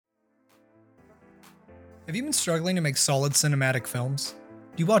Have you been struggling to make solid cinematic films?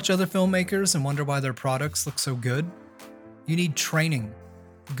 Do you watch other filmmakers and wonder why their products look so good? You need training.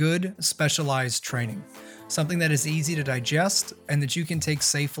 Good, specialized training. Something that is easy to digest and that you can take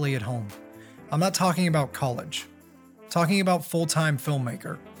safely at home. I'm not talking about college. I'm talking about full-time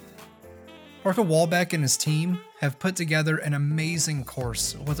filmmaker. Parker Walbeck and his team have put together an amazing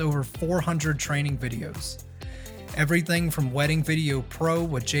course with over 400 training videos. Everything from Wedding Video Pro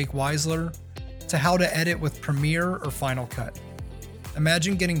with Jake Weisler to how to edit with Premiere or Final Cut.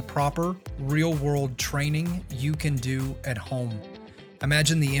 Imagine getting proper, real-world training you can do at home.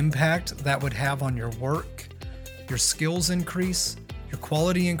 Imagine the impact that would have on your work. Your skills increase, your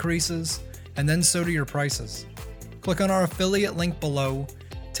quality increases, and then so do your prices. Click on our affiliate link below,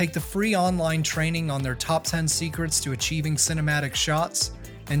 take the free online training on their top 10 secrets to achieving cinematic shots,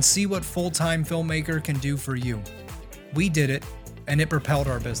 and see what full-time filmmaker can do for you. We did it, and it propelled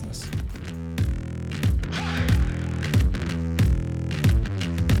our business.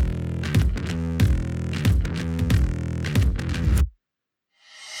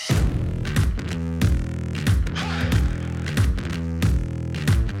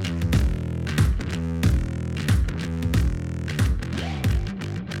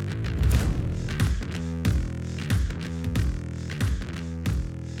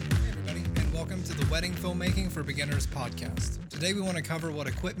 Wedding Filmmaking for Beginners podcast. Today we want to cover what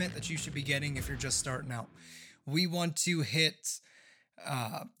equipment that you should be getting if you're just starting out. We want to hit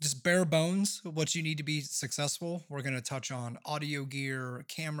just bare bones what you need to be successful. We're going to touch on audio gear,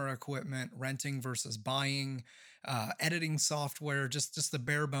 camera equipment, renting versus buying, editing software, just the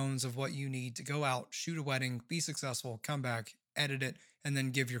bare bones of what you need to go out, shoot a wedding, be successful, come back, edit it, and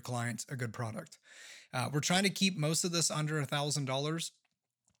then give your clients a good product. We're trying to keep most of this under $1,000.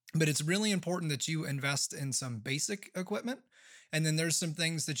 But it's really important that you invest in some basic equipment. And then there's some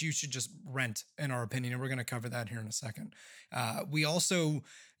things that you should just rent, in our opinion. And we're going to cover that here in a second.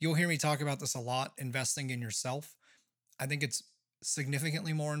 You'll hear me talk about this a lot, investing in yourself. I think it's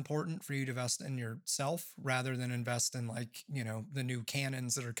significantly more important for you to invest in yourself rather than invest in the new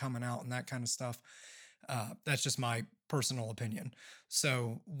Canons that are coming out and that kind of stuff. That's just my personal opinion.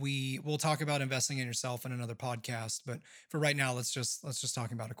 So we'll talk about investing in yourself in another podcast, but for right now, let's just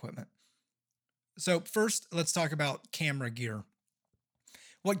talk about equipment. So first, let's talk about camera gear.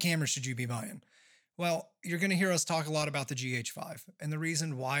 What camera should you be buying? Well, you're going to hear us talk a lot about the GH5. And the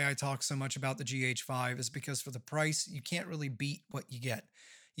reason why I talk so much about the GH5 is because for the price, you can't really beat what you get.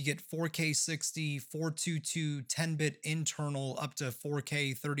 You get 4K 60, 422, 10-bit internal, up to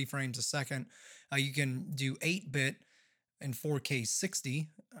 4K 30 frames a second. You can do 8-bit and 4K 60.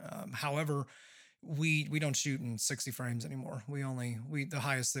 However, we don't shoot in 60 frames anymore. The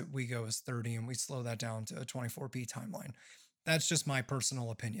highest that we go is 30, and we slow that down to a 24p timeline. That's just my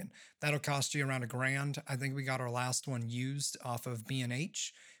personal opinion. That'll cost you around $1,000. I think we got our last one used off of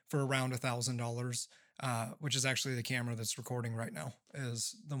B&H for around $1,000. Which is actually the camera that's recording right now,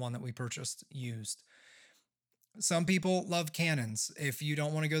 is the one that we purchased used. Some people love Canons. If you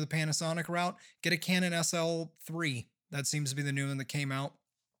don't want to go the Panasonic route, get a Canon SL3. That seems to be the new one that came out.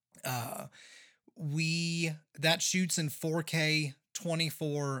 That shoots in 4K,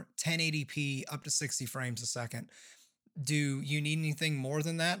 24, 1080p, up to 60 frames a second. Do you need anything more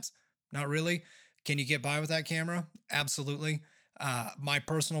than that? Not really. Can you get by with that camera? Absolutely. My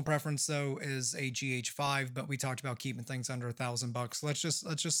personal preference though is a GH5, but we talked about keeping things under $1,000. Let's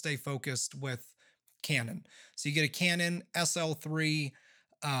just stay focused with Canon. So you get a Canon SL3.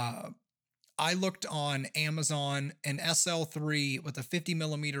 I looked on Amazon, an SL3 with a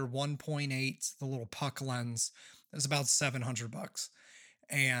 50mm 1.8, the little puck lens, is about $700.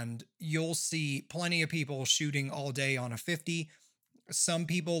 And you'll see plenty of people shooting all day on a 50. Some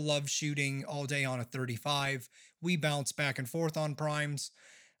people love shooting all day on a 35. We bounce back and forth on primes.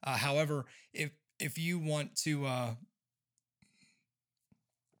 However, if you want to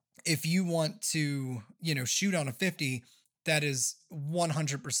shoot on a 50, that is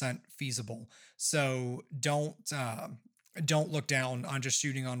 100% feasible. So don't look down on just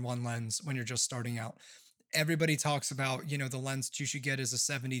shooting on one lens when you're just starting out. Everybody talks about, the lens that you should get is a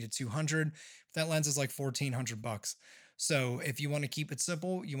 70 to 200. That lens is like $1,400. So if you want to keep it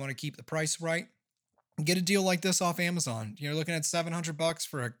simple, you want to keep the price right, get a deal like this off Amazon. You're looking at $700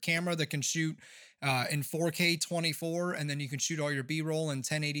 for a camera that can shoot in 4K 24, and then you can shoot all your B-roll in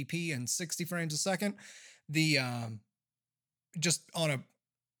 1080p and 60 frames a second. Just on a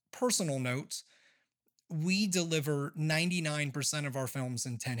personal note, we deliver 99% of our films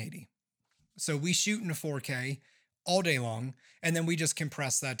in 1080. So we shoot in a 4K all day long, and then we just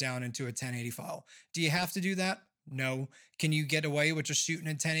compress that down into a 1080 file. Do you have to do that? No. Can you get away with just shooting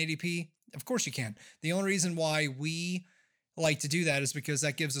in 1080p? Of course you can. The only reason why we like to do that is because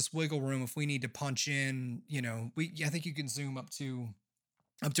that gives us wiggle room if we need to punch in, I think you can zoom up to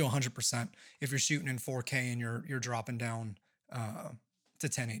 100% if you're shooting in 4K and you're dropping down to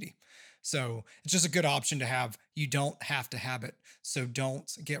 1080. So it's just a good option to have. You don't have to have it. So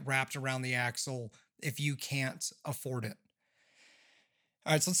don't get wrapped around the axle if you can't afford it.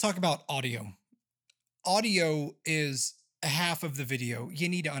 All right, so let's talk about audio. Audio is half of the video. You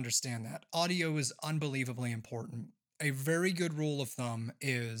need to understand that. Audio is unbelievably important. A very good rule of thumb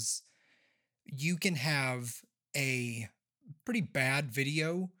is you can have a pretty bad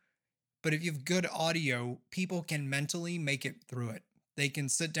video, but if you have good audio, people can mentally make it through it. They can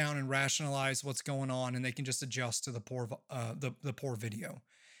sit down and rationalize what's going on, and they can just adjust to the poor video.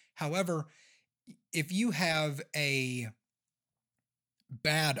 However, if you have a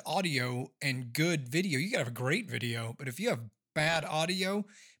bad audio and good video, you can have a great video, but if you have bad audio,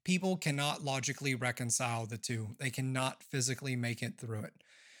 people cannot logically reconcile the two. They cannot physically make it through it.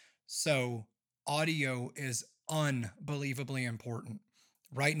 So audio is unbelievably important.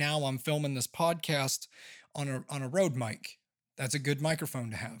 Right now, I'm filming this podcast on a Rode mic. That's a good microphone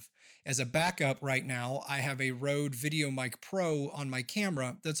to have. As a backup right now, I have a Rode VideoMic Pro on my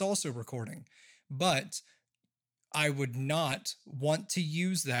camera that's also recording. But I would not want to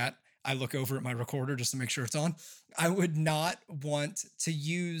use that. I look over at my recorder just to make sure it's on. I would not want to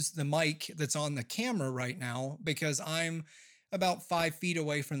use the mic that's on the camera right now because I'm about 5 feet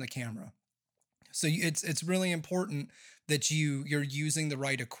away from the camera. So it's really important that you're using the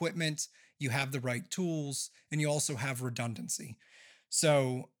right equipment, you have the right tools, and you also have redundancy.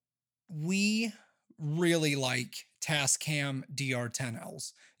 So we really like Tascam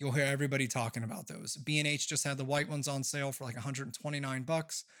DR10Ls. You'll hear everybody talking about those. B&H just had the white ones on sale for like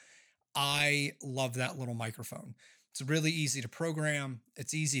 $129. I love that little microphone. It's really easy to program.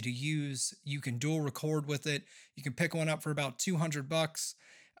 It's easy to use. You can dual record with it. You can pick one up for about $200.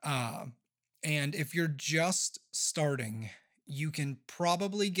 And if you're just starting, you can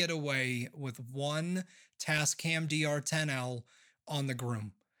probably get away with one Tascam DR10L on the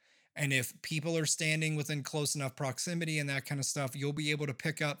groom. And if people are standing within close enough proximity and that kind of stuff, you'll be able to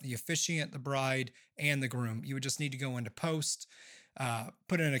pick up the officiant, the bride, and the groom. You would just need to go into post,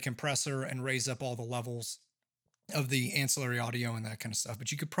 put in a compressor, and raise up all the levels of the ancillary audio and that kind of stuff.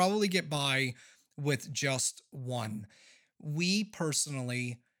 But you could probably get by with just one. We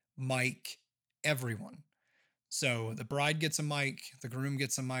personally mic everyone. So the bride gets a mic, the groom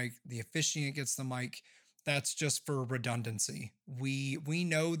gets a mic, the officiant gets the mic. That's just for redundancy. We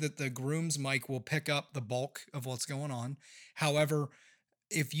know that the groom's mic will pick up the bulk of what's going on. However,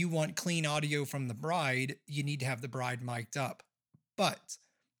 if you want clean audio from the bride, you need to have the bride mic'd up. But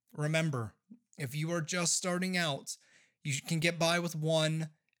remember, if you are just starting out, you can get by with one,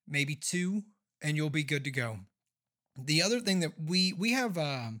 maybe two, and you'll be good to go. The other thing that we have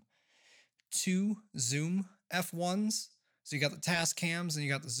two Zoom F1s. So you got the Tascams and you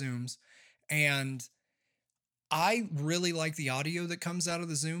got the Zooms. And I really like the audio that comes out of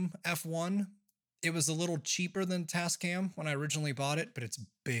the Zoom F1. It was a little cheaper than Tascam when I originally bought it, but it's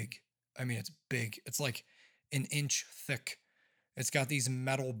big. I mean, it's big. It's like an inch thick. It's got these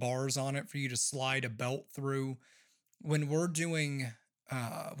metal bars on it for you to slide a belt through. When we're filming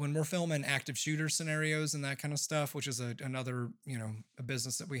active shooter scenarios and that kind of stuff, which is another, a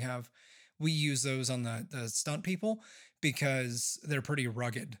business that we have, we use those on the stunt people because they're pretty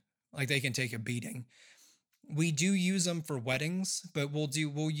rugged. Like they can take a beating. We do use them for weddings, but we'll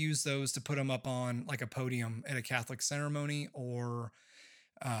use those to put them up on like a podium at a Catholic ceremony, or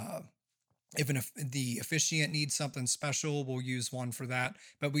if the officiant needs something special, we'll use one for that.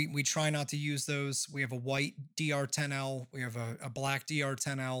 But we try not to use those. We have a white DR10L. We have a black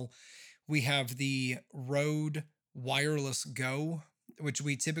DR10L. We have the Rode Wireless Go, which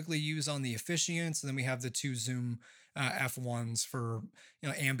we typically use on the officiants. And then we have the two Zoom F1s for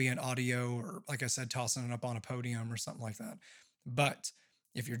ambient audio, or like I said, tossing it up on a podium or something like that. But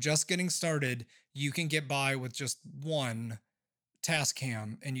if you're just getting started, you can get by with just one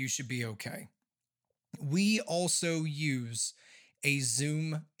Tascam and you should be okay. We also use a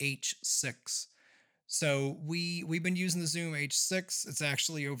Zoom H6. So we've been using the Zoom H6. It's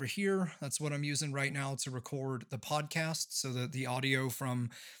actually over here. That's what I'm using right now to record the podcast, so that the audio from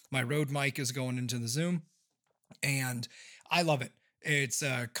my Rode mic is going into the Zoom. And I love it. It's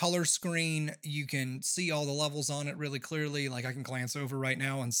a color screen. You can see all the levels on it really clearly. Like I can glance over right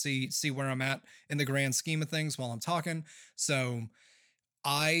now and see where I'm at in the grand scheme of things while I'm talking. So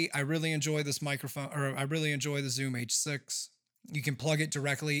I really enjoy this microphone, or I really enjoy the Zoom H6. You can plug it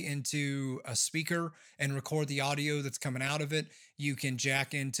directly into a speaker and record the audio that's coming out of it. You can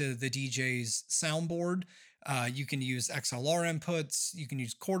jack into the DJ's soundboard. You can use XLR inputs. You can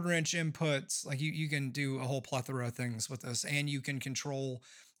use 1/4 inch inputs. Like you can do a whole plethora of things with this, and you can control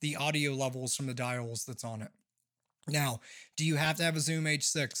the audio levels from the dials that's on it. Now, do you have to have a Zoom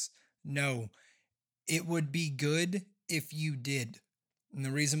H6? No. It would be good if you did. And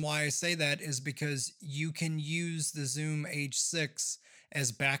the reason why I say that is because you can use the Zoom H6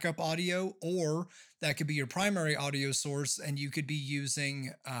 as backup audio, or that could be your primary audio source, and you could be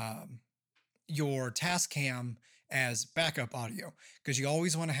using your Tascam as backup audio, because you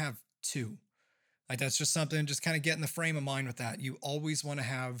always want to have two. Like that's just something, just kind of get in the frame of mind with that. You always want to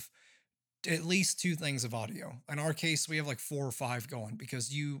have at least two things of audio. In our case, we have like 4 or 5 going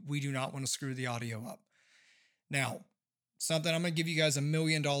because we do not want to screw the audio up. Now, something I'm going to give you guys $1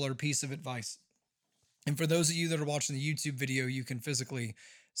 million piece of advice. And for those of you that are watching the YouTube video, you can physically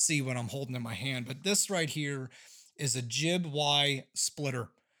see what I'm holding in my hand. But this right here is a Jib Y splitter.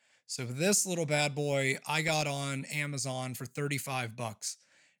 So this little bad boy I got on Amazon for 35 bucks.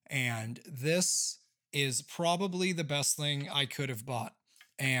 And this is probably the best thing I could have bought.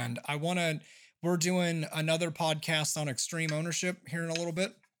 And we're doing another podcast on extreme ownership here in a little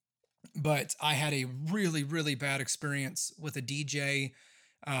bit. But I had a really, really bad experience with a DJ.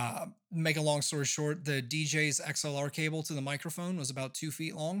 Make a long story short, the DJ's XLR cable to the microphone was about 2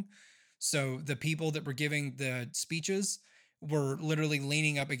 feet long. So the people that were giving the speeches were literally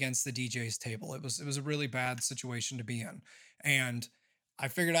leaning up against the DJ's table. It was a really bad situation to be in. And I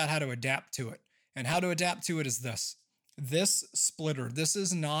figured out how to adapt to it. And how to adapt to it is this. This splitter, this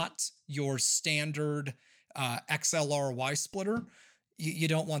is not your standard XLR Y splitter. You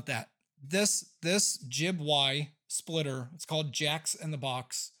don't want that. This Jib Y splitter, it's called Jacks in the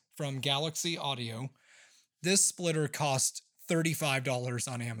Box from Galaxy Audio. This splitter cost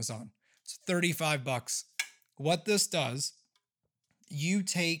 $35 on Amazon. It's 35 bucks. What this does, you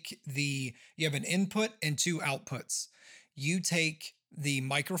have an input and 2 outputs. You take the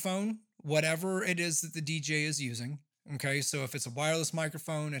microphone, whatever it is that the DJ is using. Okay, so if it's a wireless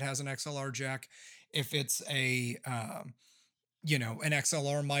microphone, it has an XLR jack. If it's an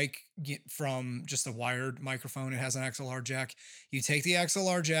XLR mic from just a wired microphone, it has an XLR jack. You take the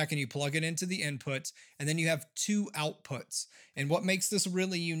XLR jack and you plug it into the input, and then you have 2 outputs. And what makes this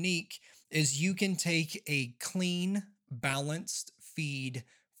really unique is you can take a clean, balanced feed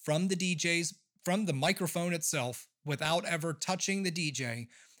from the microphone itself without ever touching the DJ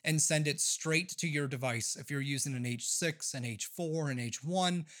and send it straight to your device. If you're using an H6, an H4, an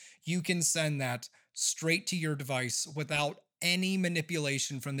H1, you can send that straight to your device without any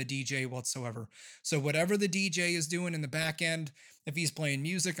manipulation from the DJ whatsoever. So whatever the DJ is doing in the back end, if he's playing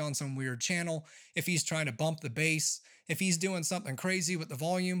music on some weird channel, if he's trying to bump the bass, if he's doing something crazy with the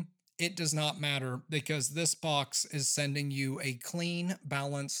volume, it does not matter, because this box is sending you a clean,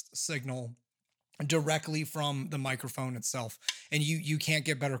 balanced signal directly from the microphone itself. And you can't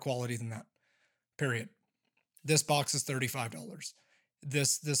get better quality than that, period. This box is $35.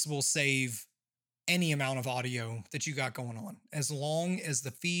 This will save any amount of audio that you got going on. As long as the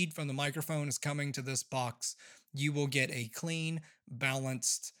feed from the microphone is coming to this box, you will get a clean,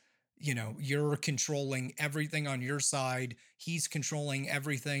 balanced, you're controlling everything on your side. He's controlling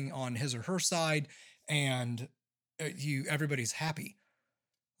everything on his or her side, and everybody's happy.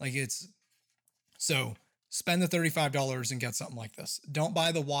 So spend the $35 and get something like this. Don't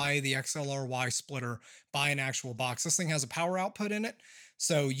buy the XLR Y splitter. Buy an actual box. This thing has a power output in it,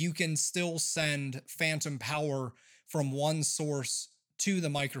 so you can still send phantom power from one source to the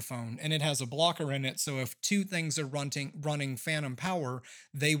microphone, and it has a blocker in it. So if 2 things are running phantom power,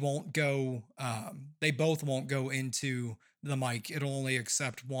 they won't go. They both won't go into the mic. It'll only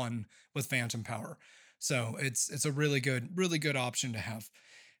accept one with phantom power. So it's a really good option to have.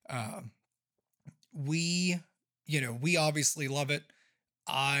 We obviously love it.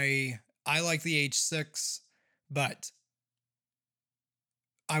 I like the H6, but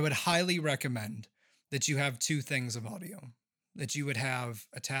I would highly recommend that you have 2 things of audio, that you would have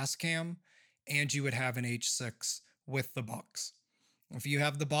a Tascam and you would have an H6 with the box. If you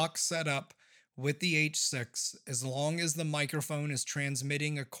have the box set up with the H6, as long as the microphone is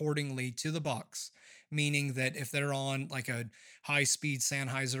transmitting accordingly to the box, meaning that if they're on like a high-speed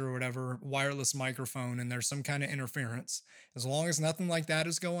Sennheiser or whatever wireless microphone and there's some kind of interference, as long as nothing like that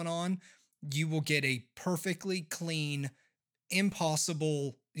is going on, you will get a perfectly clean,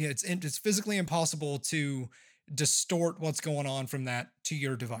 it's physically impossible to distort what's going on from that to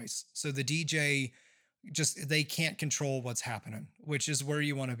your device. So the DJ just they can't control what's happening, which is where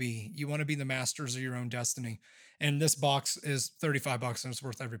you want to be. You want to be the masters of your own destiny. And this box is $35 and it's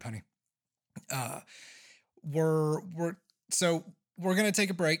worth every penny. Uh we're so we're going to take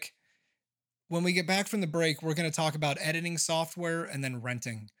a break. When we get back from the break, we're going to talk about editing software and then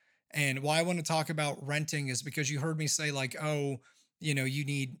renting. And why I want to talk about renting is because you heard me say, like, oh, you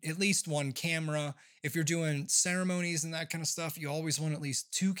need at least one camera. If you're doing ceremonies and that kind of stuff, you always want at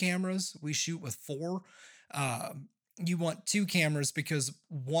least two cameras. We shoot with four. Uh, you want two cameras because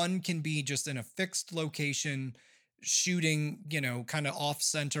one can be just in a fixed location, shooting, kind of off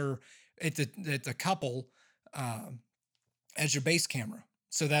center at the couple uh, as your base camera.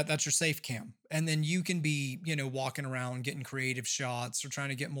 So that's your safe cam. And then you can be, walking around getting creative shots or trying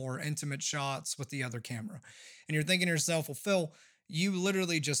to get more intimate shots with the other camera. And you're thinking to yourself, well, Phil, you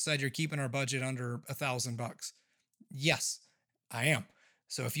literally just said you're keeping our budget under $1,000. Yes, I am.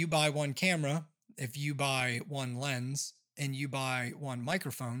 So if you buy one camera, if you buy one lens, and you buy one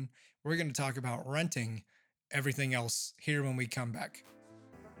microphone, we're going to talk about renting everything else here when we come back.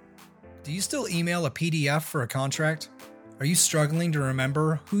 Do you still email a PDF for a contract? Are you struggling to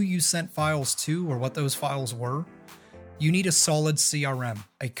remember who you sent files to or what those files were? You need a solid CRM,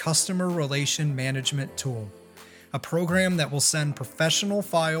 a customer relation management tool, a program that will send professional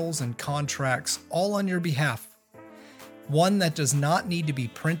files and contracts all on your behalf. One that does not need to be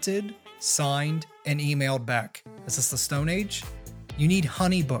printed, signed, and emailed back. Is this the Stone Age? You need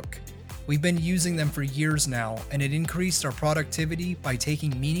HoneyBook. We've been using them for years now, and it increased our productivity by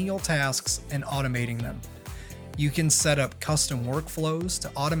taking menial tasks and automating them. You can set up custom workflows to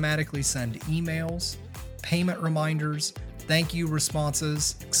automatically send emails, payment reminders, thank you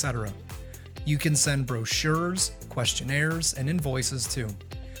responses, etc. You can send brochures, questionnaires, and invoices too.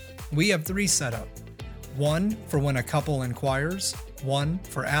 We have 3 set up. 1 for when a couple inquires, 1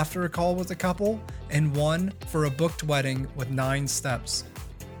 for after a call with a couple, and 1 for a booked wedding with 9 steps.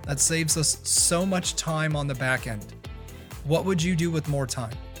 That saves us so much time on the back end. What would you do with more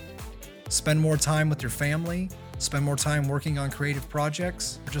time? Spend more time with your family, spend more time working on creative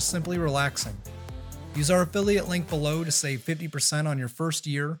projects, or just simply relaxing? Use our affiliate link below to save 50% on your first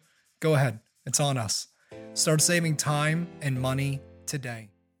year. Go ahead, it's on us. Start saving time and money today.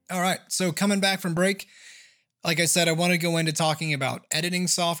 All right, so coming back from break, like I said, I want to go into talking about editing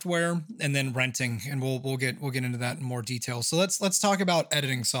software and then renting, and we'll get into that in more detail. So let's talk about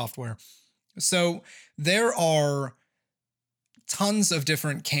editing software. So there are tons of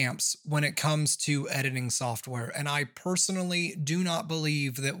different camps when it comes to editing software, and I personally do not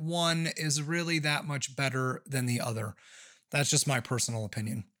believe that one is really that much better than the other. That's just my personal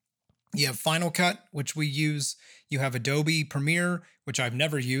opinion. You have Final Cut, which we use. You have Adobe Premiere, which I've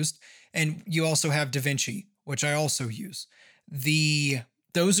never used, and you also have DaVinci, which I also use.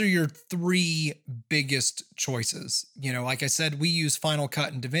 Those are your 3 biggest choices. Like I said, we use Final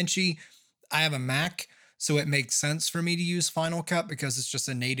Cut and DaVinci. I have a Mac, so it makes sense for me to use Final Cut because it's just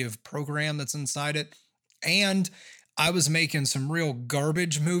a native program that's inside it. And I was making some real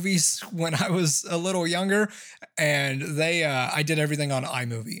garbage movies when I was a little younger, and I did everything on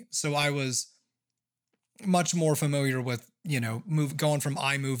iMovie. So I was much more familiar with, going from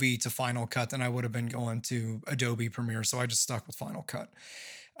iMovie to Final Cut than I would have been going to Adobe Premiere. So I just stuck with Final Cut.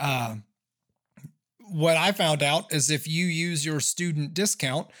 What I found out is if you use your student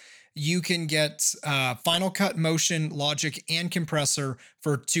discount, you can get Final Cut, Motion, Logic, and Compressor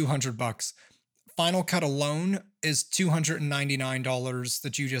for $200. Final Cut alone is $299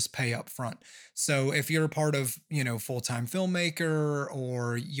 that you just pay up front. So if you're a part of, full-time filmmaker,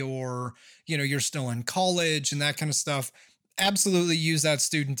 or you're still in college and that kind of stuff, absolutely use that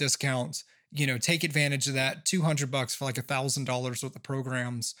student discount. Take advantage of that. $200 for like $1,000 worth of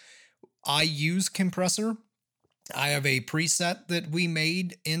programs. I use Compressor. I have a preset that we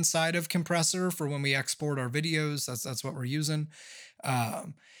made inside of Compressor for when we export our videos. That's what we're using.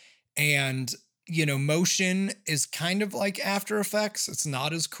 And Motion is kind of like After Effects. It's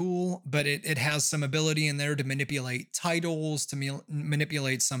not as cool, but it has some ability in there to manipulate titles, to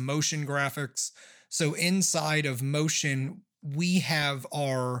manipulate some motion graphics. So inside of Motion, we have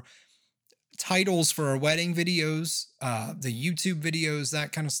our titles for our wedding videos, the YouTube videos,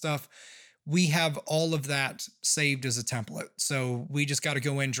 that kind of stuff. We have all of that saved as a template. So we just got to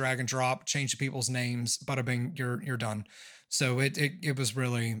go in, drag and drop, change the people's names, bada bing, you're done. So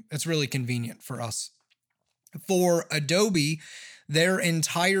it's really convenient for us. For Adobe, their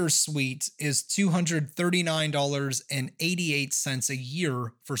entire suite is $239.88 a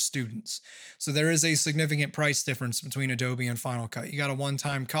year for students. So there is a significant price difference between Adobe and Final Cut. You got a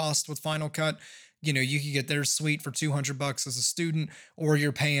one-time cost with Final Cut. You could get their suite for $200 as a student, or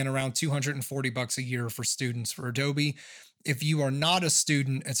you're paying around $240 a year for students for Adobe. If you are not a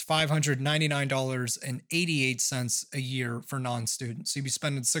student, it's $599.88 a year for non-students. So you'd be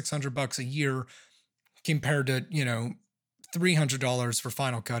spending $600 a year compared to, $300 for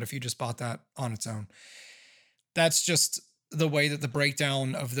Final Cut if you just bought that on its own. That's just the way that the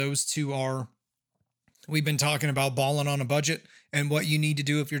breakdown of those two are. We've been talking about balling on a budget and what you need to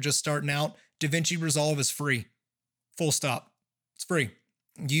do if you're just starting out. DaVinci Resolve is free. Full stop. It's free.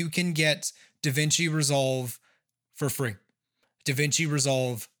 You can get DaVinci Resolve for free. DaVinci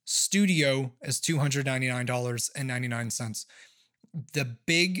Resolve Studio is $299.99. The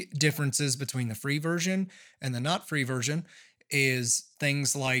big differences between the free version and the not free version is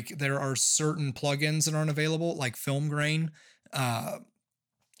things like there are certain plugins that aren't available, like film grain. I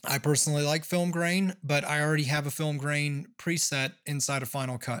personally like film grain, but I already have a film grain preset inside of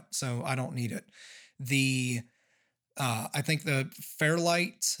Final Cut, so I don't need it. I think the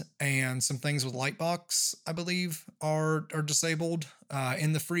Fairlight and some things with Lightbox, I believe, are disabled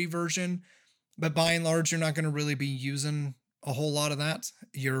in the free version. But by and large, you're not going to really be using a whole lot of that.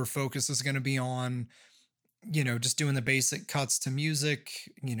 Your focus is going to be on, just doing the basic cuts to music,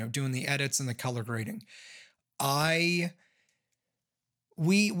 doing the edits and the color grading.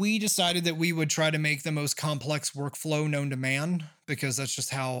 We decided that we would try to make the most complex workflow known to man, because that's just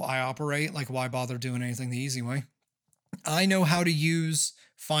how I operate. Like, why bother doing anything the easy way? I know how to use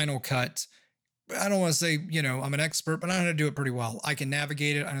Final Cut. I don't want to say, I'm an expert, but I know how to do it pretty well. I can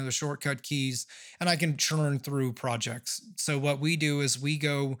navigate it. I know the shortcut keys, and I can churn through projects. So what we do is we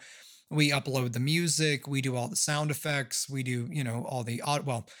upload the music, we do all the sound effects, we do, all the,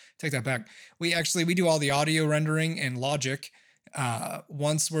 take that back. We do all the audio rendering in Logic.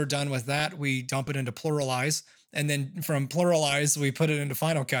 Once we're done with that, we dump it into Pluralize. And then from Pluralize, we put it into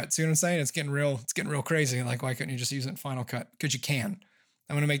Final Cut. See what I'm saying? It's getting real crazy. Like, why couldn't you just use it in Final Cut? Because you can.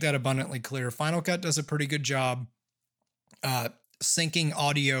 I'm going to make that abundantly clear. Final Cut does a pretty good job syncing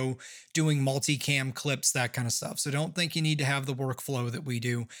audio, doing multicam clips, that kind of stuff. So don't think you need to have the workflow that we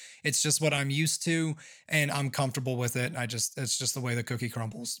do. It's just what I'm used to, and I'm comfortable with it. It's just the way the cookie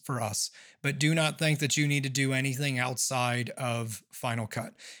crumbles for us. But do not think that you need to do anything outside of Final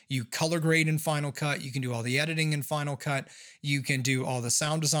Cut. You color grade in Final Cut. You can do all the editing in Final Cut. You can do all the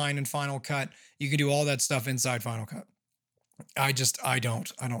sound design in Final Cut. You can do all that stuff inside Final Cut. I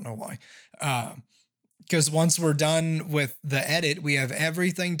don't know why. Because once we're done with the edit, we have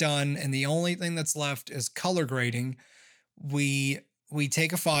everything done, and the only thing that's left is color grading. We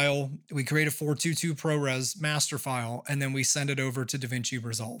take a file, we create a 422 ProRes master file, and then we send it over to DaVinci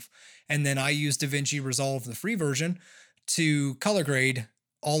Resolve. And then I use DaVinci Resolve, the free version, to color grade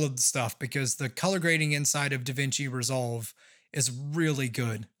all of the stuff, because the color grading inside of DaVinci Resolve is really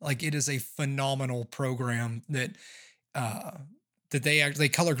good. Like, it is a phenomenal program that they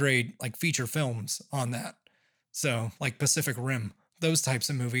color grade like feature films on that. So like Pacific Rim, those types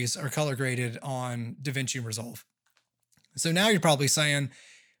of movies are color graded on DaVinci Resolve. So now you're probably saying,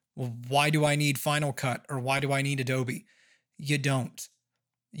 well, why do I need Final Cut, or why do I need Adobe? You don't.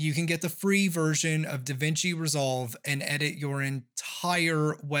 You can get the free version of DaVinci Resolve and edit your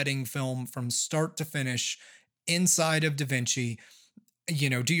entire wedding film from start to finish inside of DaVinci.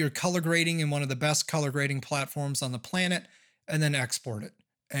 Do your color grading in one of the best color grading platforms on the planet, and then export it,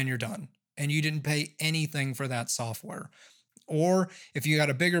 and you're done. And you didn't pay anything for that software. Or if you got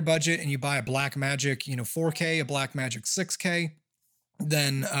a bigger budget and you buy a Blackmagic, 4K, a Blackmagic 6K,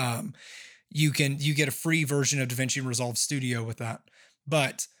 then you get a free version of DaVinci Resolve Studio with that.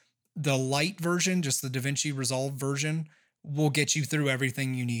 But the light version, just the DaVinci Resolve version, will get you through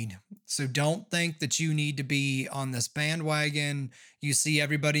everything you need. So don't think that you need to be on this bandwagon. You see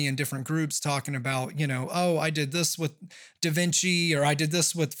everybody in different groups talking about, oh, I did this with DaVinci, or I did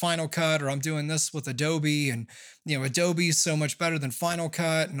this with Final Cut, or I'm doing this with Adobe, and Adobe's so much better than Final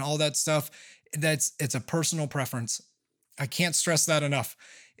Cut and all that stuff. It's a personal preference. I can't stress that enough.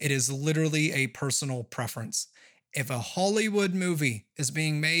 It is literally a personal preference. If a Hollywood movie is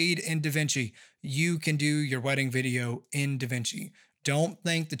being made in DaVinci, you can do your wedding video in DaVinci. Don't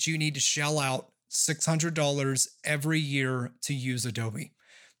think that you need to shell out $600 every year to use Adobe.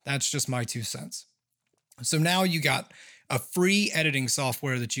 That's just my 2 cents. So now you got a free editing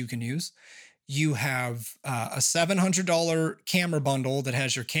software that you can use. You have a $700 camera bundle that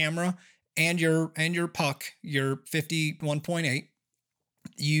has your camera and your puck, your 51.8.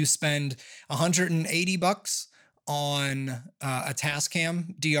 You spend $180 on a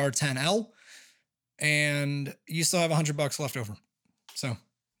Tascam DR10L, and you still have $100 left over. So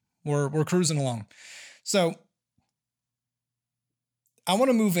we're cruising along. So I want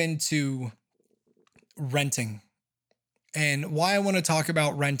to move into renting. And why I want to talk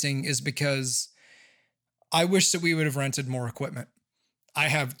about renting is because I wish that we would have rented more equipment. I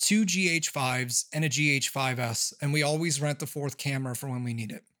have two GH5s and a GH5S, and we always rent the fourth camera for when we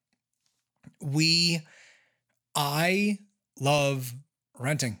need it. I love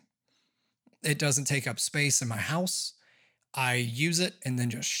renting. It doesn't take up space in my house. I use it and then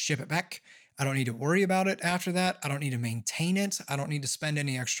just ship it back. I don't need to worry about it after that. I don't need to maintain it. I don't need to spend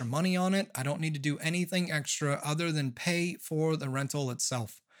any extra money on it. I don't need to do anything extra other than pay for the rental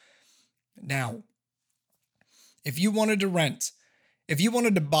itself. Now, if you wanted to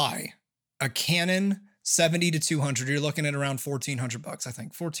buy a Canon 70 to 200, you're looking at around $1,400, I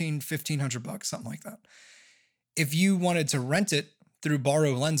think, $1,500, something like that. If you wanted to rent it through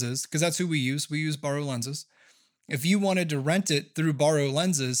Borrow Lenses, because that's who we use Borrow Lenses. If you wanted to rent it through Borrow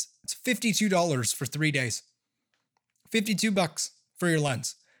Lenses, it's $52 for 3 days. $52 for your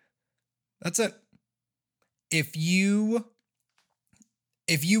lens. That's it. If you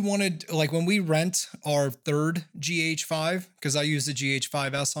wanted, like when we rent our third GH5, because I use the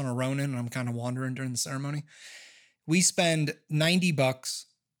GH5S on a Ronin and I'm kind of wandering during the ceremony, we spend $90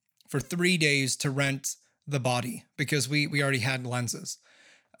 for 3 days to rent the body because we already had lenses.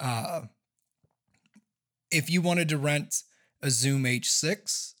 If you wanted to rent a Zoom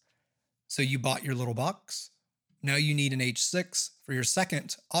H6, so you bought your little box, now you need an H6 for your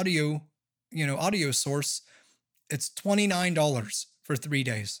second audio source. It's $29 for 3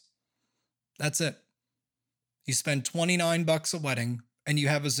 days. That's it. You spend $29 a wedding and you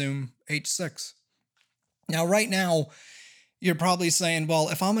have a Zoom H6. Now, right now, you're probably saying, well,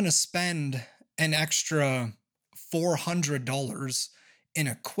 if I'm going to spend an extra $400 in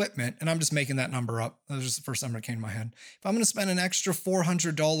equipment, and I'm just making that number up. That was just the first number that came to my head. If I'm going to spend an extra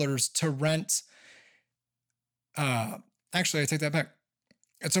 $400 to rent, actually, I take that back.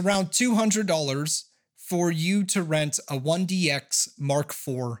 It's around $200 for you to rent a 1DX Mark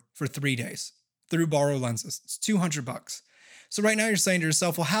IV for 3 days through Borrow Lenses. It's $200. So right now you're saying to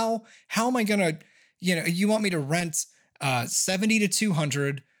yourself, well, how am I going to, you want me to rent 70 to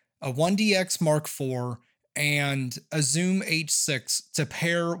 200, a 1DX Mark IV, and a Zoom H6 to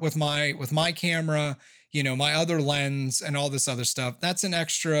pair with my camera, my other lens and all this other stuff. That's an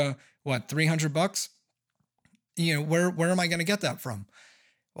extra, what, $300? Where am I going to get that from?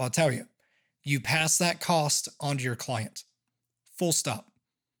 Well, I'll tell you, you pass that cost onto your client. Full stop.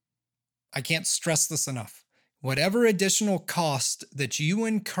 I can't stress this enough. Whatever additional cost that you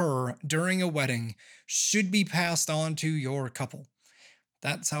incur during a wedding should be passed on to your couple.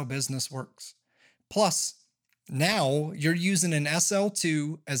 That's how business works. Plus, now you're using an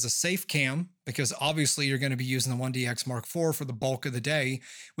SL2 as a safe cam because obviously you're going to be using the 1DX Mark IV for the bulk of the day,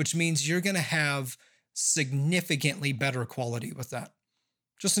 which means you're going to have significantly better quality with that.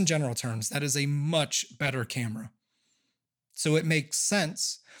 Just in general terms, that is a much better camera. So it makes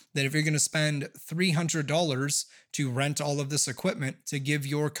sense that if you're going to spend $300 to rent all of this equipment to give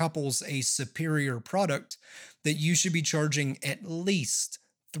your couples a superior product, that you should be charging at least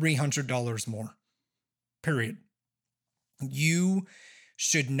 $300 more. Period. You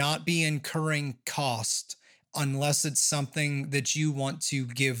should not be incurring cost unless it's something that you want to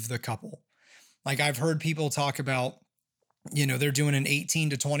give the couple. Like I've heard people talk about, they're doing an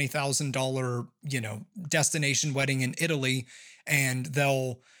 $18,000 to $20,000, destination wedding in Italy, and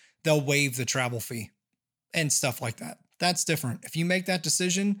they'll waive the travel fee and stuff like that. That's different. If you make that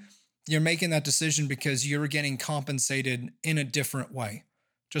decision, you're making that decision because you're getting compensated in a different way,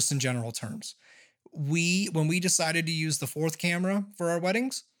 just in general terms. When we decided to use the fourth camera for our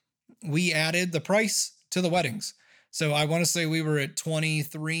weddings, we added the price to the weddings. So I want to say we were at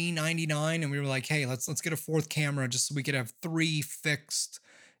 $23.99 and we were like, hey, let's get a fourth camera just so we could have 3 fixed,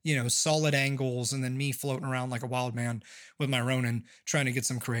 solid angles, and then me floating around like a wild man with my Ronin trying to get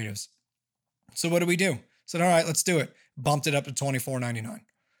some creatives. So what do we do? Said, all right, let's do it. Bumped it up to $24.99.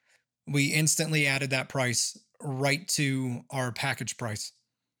 We instantly added that price right to our package price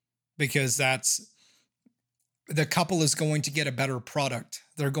because the couple is going to get a better product.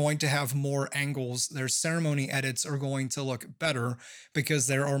 They're going to have more angles. Their ceremony edits are going to look better because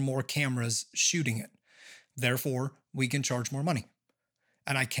there are more cameras shooting it. Therefore, we can charge more money.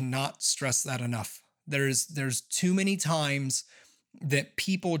 And I cannot stress that enough. There's too many times that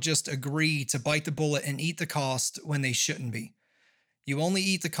people just agree to bite the bullet and eat the cost when they shouldn't be. You only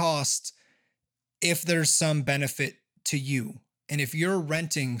eat the cost if there's some benefit to you. And if you're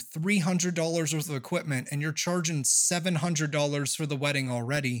renting $300 worth of equipment and you're charging $700 for the wedding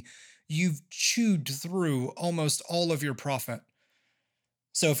already, you've chewed through almost all of your profit.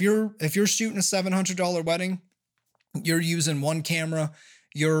 So if you're shooting a $700 wedding, you're using one camera,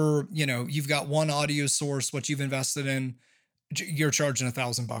 you've got one audio source, what you've invested in, you're charging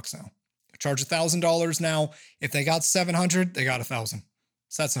 $1,000 now. Charge $1,000 now. If they got 700, they got 1,000.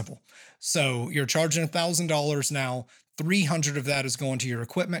 It's that simple. So you're charging $1,000 now. 300 of that is going to your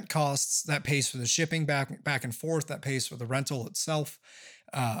equipment costs. That pays for the shipping back and forth. That pays for the rental itself.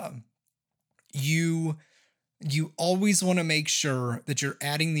 You always want to make sure that you're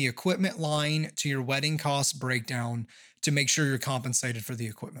adding the equipment line to your wedding cost breakdown to make sure you're compensated for the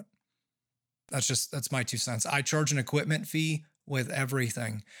equipment. That's my 2 cents. I charge an equipment fee with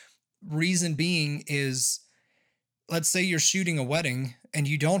everything. Reason being is, let's say you're shooting a wedding and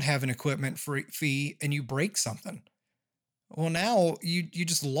you don't have an equipment fee and you break something. Well, now you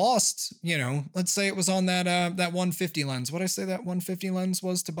just lost, let's say it was on that 150 lens. What did I say that 150 lens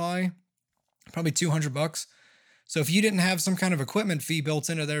was to buy? Probably $200. So if you didn't have some kind of equipment fee built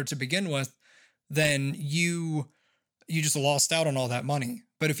into there to begin with, then you just lost out on all that money.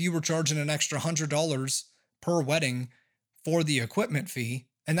 But if you were charging an extra $100 per wedding for the equipment fee,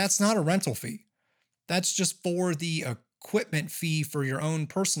 and that's not a rental fee, that's just for the equipment fee for your own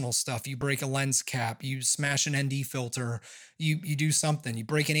personal stuff. You break a lens cap, you smash an ND filter, you do something, you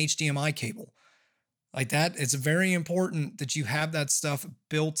break an HDMI cable. Like that, it's very important that you have that stuff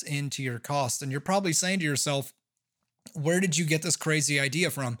built into your cost. And you're probably saying to yourself, where did you get this crazy idea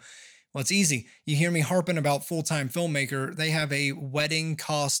from? Well, it's easy. You hear me harping about Full-Time Filmmaker. They have a wedding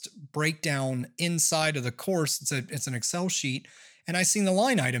cost breakdown inside of the course. It's an Excel sheet, and I seen the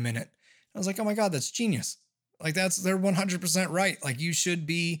line item in it. I was like, oh my God, that's genius. Like they're 100% right. Like you should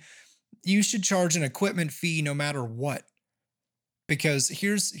charge an equipment fee no matter what. Because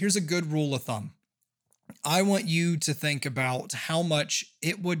here's a good rule of thumb. I want you to think about how much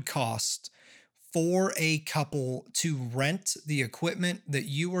it would cost for a couple to rent the equipment that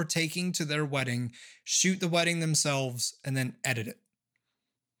you are taking to their wedding, shoot the wedding themselves, and then edit it.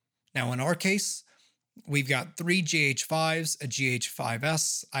 Now, in our case, we've got 3 GH5s, a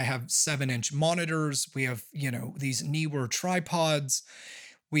GH5S. I have 7-inch monitors. We have, these Neewer tripods.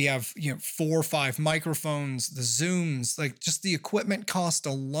 We have, 4 or 5 microphones, the Zooms, like just the equipment cost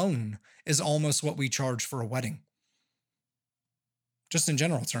alone is almost what we charge for a wedding. Just in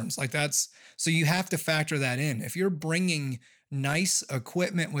general terms, so you have to factor that in. If you're bringing nice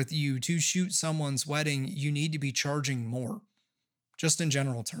equipment with you to shoot someone's wedding, you need to be charging more, just in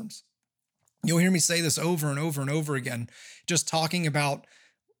general terms. You'll hear me say this over and over and over again, just talking about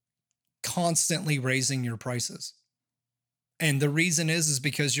constantly raising your prices. And the reason is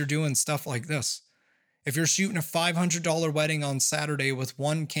because you're doing stuff like this. If you're shooting a $500 wedding on Saturday with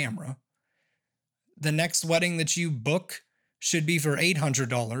one camera, the next wedding that you book should be for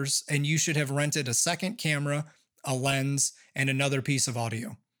 $800, and you should have rented a second camera, a lens, and another piece of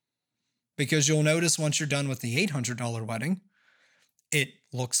audio. Because you'll notice once you're done with the $800 wedding, it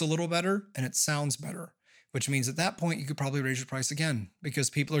looks a little better and it sounds better, which means at that point you could probably raise your price again because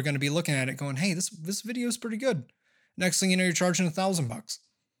people are going to be looking at it going, hey, this video is pretty good. Next thing you know, you're charging $1,000.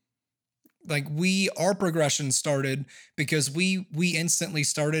 Like our progression started because we instantly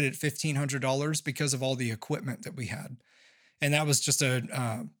started at $1,500 because of all the equipment that we had. And that was just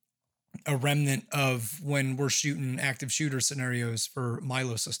a remnant of when we're shooting active shooter scenarios for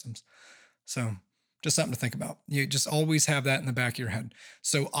Milo systems. So just something to think about. You just always have that in the back of your head.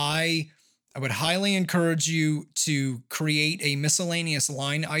 So I would highly encourage you to create a miscellaneous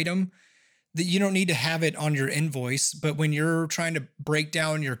line item that you don't need to have it on your invoice, but when you're trying to break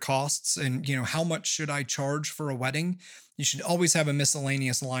down your costs and, how much should I charge for a wedding, you should always have a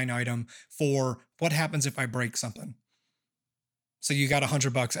miscellaneous line item for what happens if I break something. So you got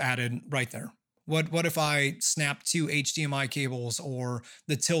 $100 added right there. What if I snap 2 HDMI cables or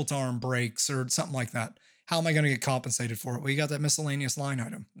the tilt arm breaks or something like that? How am I going to get compensated for it? Well, you got that miscellaneous line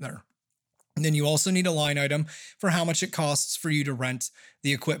item there. And then you also need a line item for how much it costs for you to rent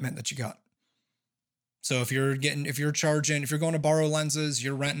the equipment that you got. So if you're going to borrow lenses,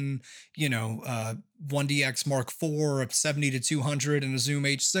 you're renting, 1DX Mark IV, a 70 to 200 and a Zoom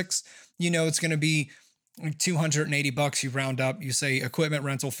H6, it's going to be $280. You round up, you say equipment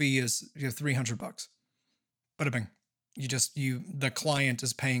rental fee is $300. Bada bing. The client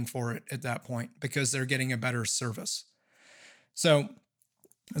is paying for it at that point because they're getting a better service. So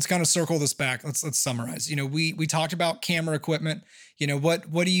let's kind of circle this back. Let's summarize. We talked about camera equipment.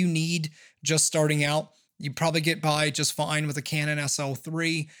 What do you need just starting out? You probably get by just fine with a Canon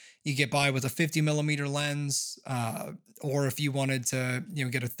SL3. You get by with a 50 millimeter lens, or if you wanted to,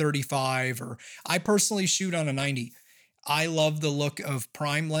 get a 35, or I personally shoot on a 90. I love the look of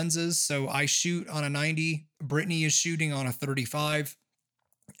prime lenses, so I shoot on a 90. Brittany is shooting on a 35,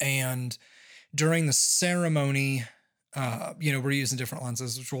 and during the ceremony, We're using different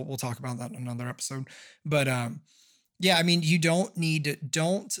lenses, which we'll talk about that in another episode. But yeah, I mean, you don't need,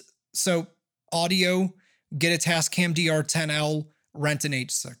 so audio, get a Tascam DR10L, rent an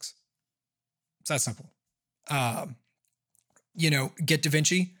H6. It's that simple. Get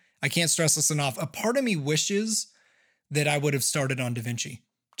DaVinci. I can't stress this enough. A part of me wishes that I would have started on DaVinci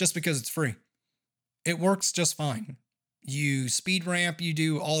just because it's free. It works just fine. You speed ramp, you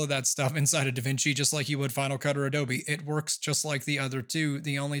do all of that stuff inside of DaVinci, just like you would Final Cut or Adobe. It works just like the other two.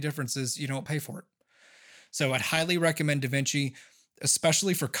 The only difference is you don't pay for it. So I'd highly recommend DaVinci,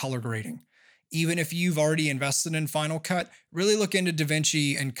 especially for color grading. Even if you've already invested in Final Cut, really look into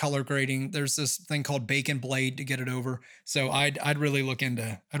DaVinci and color grading. There's this thing called Bacon Blade to get it over. So I'd really look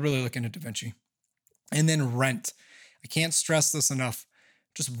into DaVinci. And then rent. I can't stress this enough.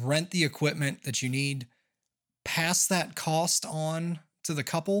 Just rent the equipment that you need. Pass that cost on to the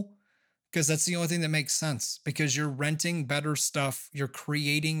couple, because that's the only thing that makes sense, because you're renting better stuff. You're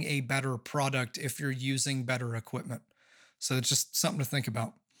creating a better product if you're using better equipment. So it's just something to think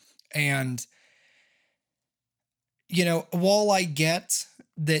about. And, while I get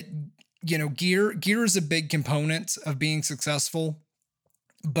that, gear is a big component of being successful,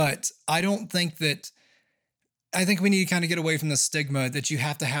 but I think we need to kind of get away from the stigma that you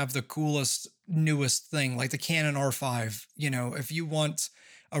have to have the coolest, newest thing, like the Canon R5. If you want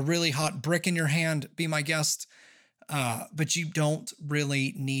a really hot brick in your hand, be my guest, but you don't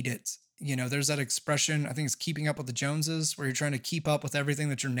really need it. There's that expression, I think it's keeping up with the Joneses, where you're trying to keep up with everything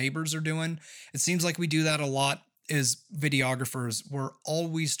that your neighbors are doing. It seems like we do that a lot as videographers. We're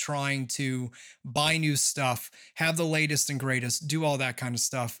always trying to buy new stuff, have the latest and greatest, do all that kind of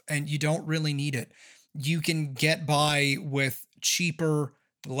stuff, and you don't really need it. You can get by with cheaper,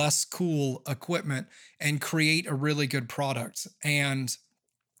 less cool equipment and create a really good product. And,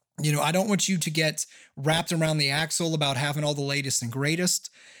 I don't want you to get wrapped around the axle about having all the latest and greatest.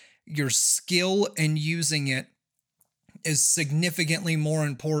 Your skill in using it is significantly more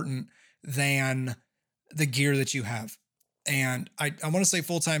important than the gear that you have. And I want to say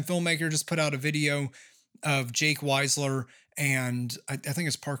Full-Time Filmmaker just put out a video of Jake Weisler, and I think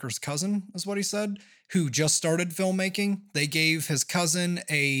it's Parker's cousin is what he said, who just started filmmaking. They gave his cousin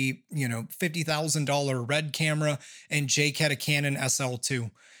a, $50,000 Red camera, and Jake had a Canon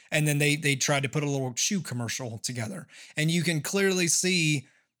SL2. And then they tried to put a little shoe commercial together. And you can clearly see,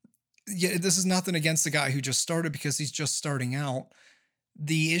 this is nothing against the guy who just started, because he's just starting out.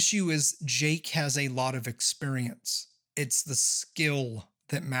 The issue is Jake has a lot of experience. It's the skill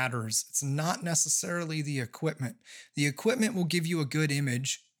that matters. It's not necessarily the equipment. The equipment will give you a good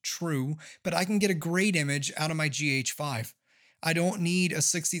image, true, but I can get a great image out of my GH5. I don't need a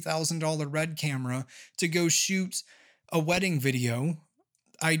 $60,000 Red camera to go shoot a wedding video.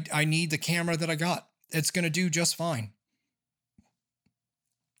 I need the camera that I got. It's going to do just fine.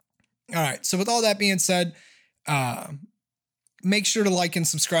 All right. So with all that being said, make sure to like and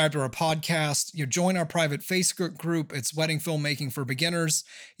subscribe to our podcast. Join our private Facebook group. It's Wedding Filmmaking for Beginners.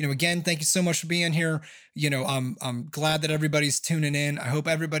 Again, thank you so much for being here. I'm glad that everybody's tuning in. I hope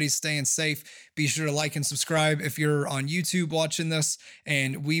everybody's staying safe. Be sure to like and subscribe if you're on YouTube watching this,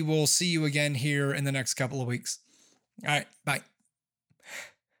 and we will see you again here in the next couple of weeks. All right, bye.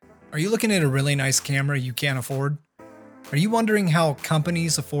 Are you looking at a really nice camera you can't afford? Are you wondering how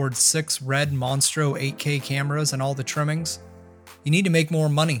companies afford 6 Red Monstro 8K cameras and all the trimmings? You need to make more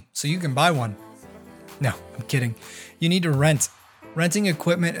money so you can buy one. No, I'm kidding. You need to rent. Renting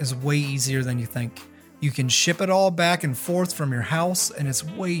equipment is way easier than you think. You can ship it all back and forth from your house, and it's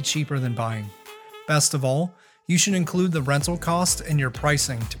way cheaper than buying. Best of all, you should include the rental cost in your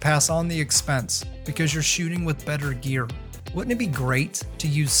pricing to pass on the expense, because you're shooting with better gear. Wouldn't it be great to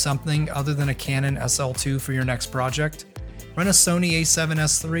use something other than a Canon SL2 for your next project? Rent a Sony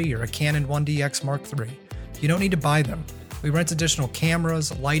a7S III or a Canon 1DX Mark III. You don't need to buy them. We rent additional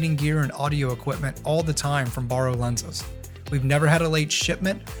cameras, lighting gear, and audio equipment all the time from Borrow Lenses. We've never had a late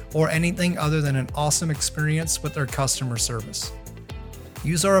shipment or anything other than an awesome experience with our customer service.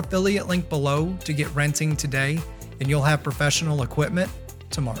 Use our affiliate link below to get renting today, and you'll have professional equipment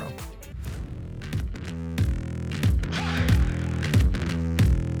tomorrow.